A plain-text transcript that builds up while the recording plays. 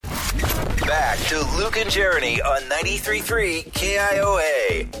to Luke and Jeremy on 93.3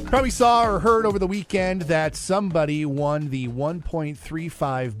 KIOA. Probably saw or heard over the weekend that somebody won the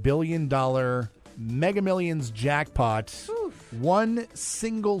 $1.35 billion Mega Millions jackpot. Oof. One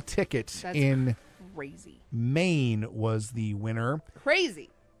single ticket in Crazy. Maine was the winner. Crazy.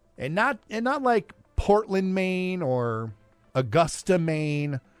 And not like Portland, Maine or Augusta,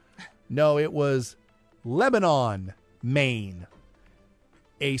 Maine. No, it was Lebanon, Maine.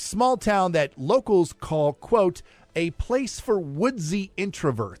 A small town that locals call, quote, a place for woodsy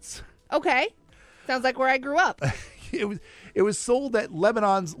introverts. Okay. Sounds like where I grew up. It was sold at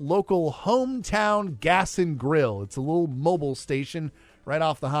Lebanon's local hometown gas and grill. It's a little mobile station right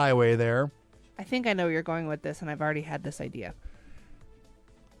off the highway there. I think I know where you're going with this, and I've already had this idea.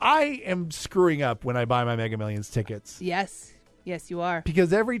 I am screwing up when I buy my Mega Millions tickets. Yes. Yes, you are.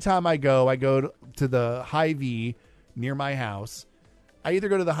 Because every time I go to the Hy-Vee near my house. I either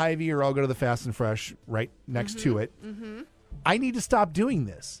go to the Hy-Vee or I'll go to the Fast and Fresh right next to it. Mm-hmm. I need to stop doing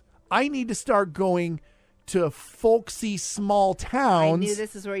this. I need to start going to folksy small towns. I knew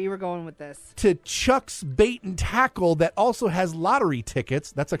this is where you were going with this. To Chuck's Bait and Tackle that also has lottery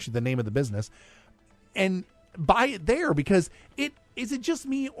tickets. That's actually the name of the business. And buy it there because is it just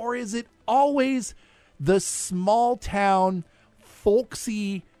me or is it always the small town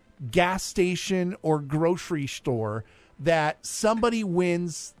folksy gas station or grocery store that somebody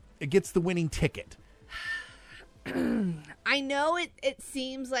wins, gets the winning ticket? I know it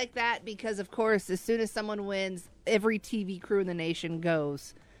seems like that because, of course, as soon as someone wins, every TV crew in the nation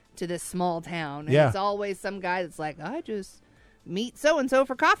goes to this small town. And it's always some guy that's like, I just meet so-and-so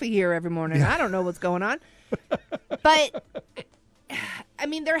for coffee here every morning. I don't know what's going on. But, I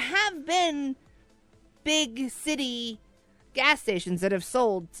mean, there have been big city gas stations that have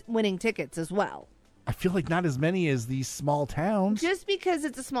sold winning tickets as well. I feel like not as many as these small towns. Just because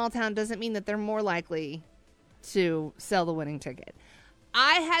it's a small town doesn't mean that they're more likely to sell the winning ticket.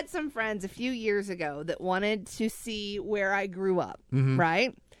 I had some friends a few years ago that wanted to see where I grew up,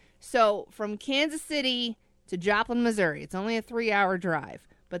 right? So from Kansas City to Joplin, Missouri, it's only a 3-hour drive,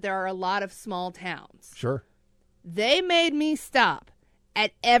 but there are a lot of small towns. Sure. They made me stop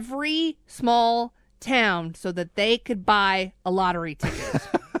at every small town so that they could buy a lottery ticket.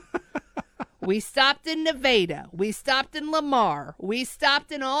 We stopped in Nevada. We stopped in Lamar. We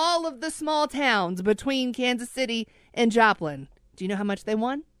stopped in all of the small towns between Kansas City and Joplin. Do you know how much they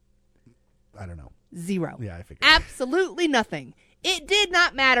won? I don't know. 0. Yeah, I figured. Absolutely nothing. It did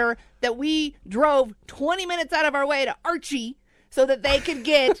not matter that we drove 20 minutes out of our way to Archie so that they could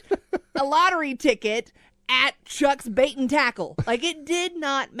get a lottery ticket at Chuck's Bait and Tackle. Like, it did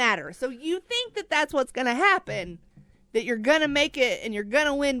not matter. So you think that that's what's going to happen, that you're going to make it and you're going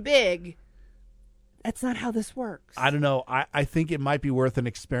to win big. That's not how this works. I don't know. I think it might be worth an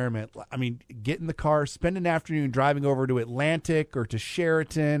experiment. I mean, get in the car, spend an afternoon driving over to Atlantic or to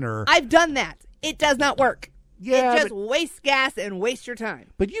Sheraton or... I've done that. It does not work. Yeah, it just wastes gas and wastes your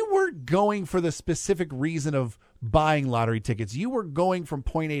time. But you weren't going for the specific reason of buying lottery tickets. You were going from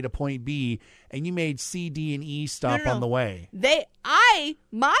point A to point B, and you made C, D, and E stop on the way.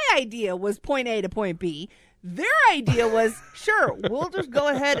 My idea was point A to point B. Their idea was, sure, we'll just go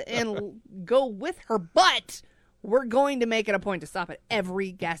ahead and go with her, but we're going to make it a point to stop at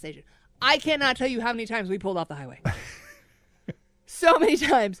every gas station. I cannot tell you how many times we pulled off the highway. So many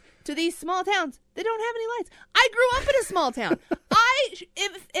times to these small towns that don't have any lights. I grew up in a small town.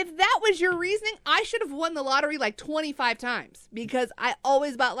 If that was your reasoning, I should have won the lottery like 25 times because I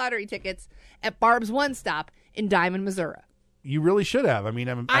always bought lottery tickets at Barb's One Stop in Diamond, Missouri. You really should have. I mean,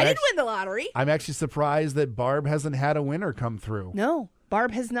 I didn't win the lottery. I'm actually surprised that Barb hasn't had a winner come through. No,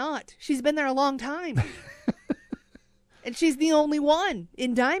 Barb has not. She's been there a long time. And she's the only one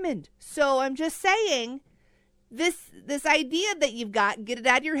in Diamond. So I'm just saying, this idea that you've got, get it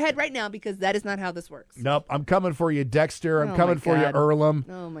out of your head right now because that is not how this works. Nope. I'm coming for you, Dexter. I'm coming for you, Earlham.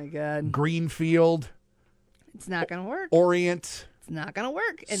 Oh, my God. Greenfield. It's not going to work. Orient. It's not going to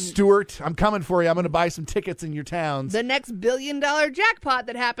work. And Stewart, I'm coming for you. I'm going to buy some tickets in your towns. the next $1 billion jackpot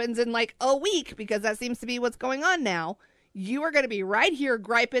that happens in like a week, because that seems to be what's going on now, you are going to be right here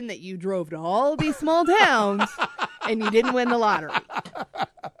griping that you drove to all these small towns and you didn't win the lottery.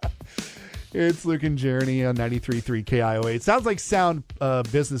 It's Luke and Jeremy on 93.3 KIOA. It sounds like sound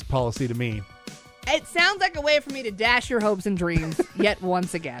business policy to me. It sounds like a way for me to dash your hopes and dreams yet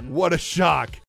once again. What a shock.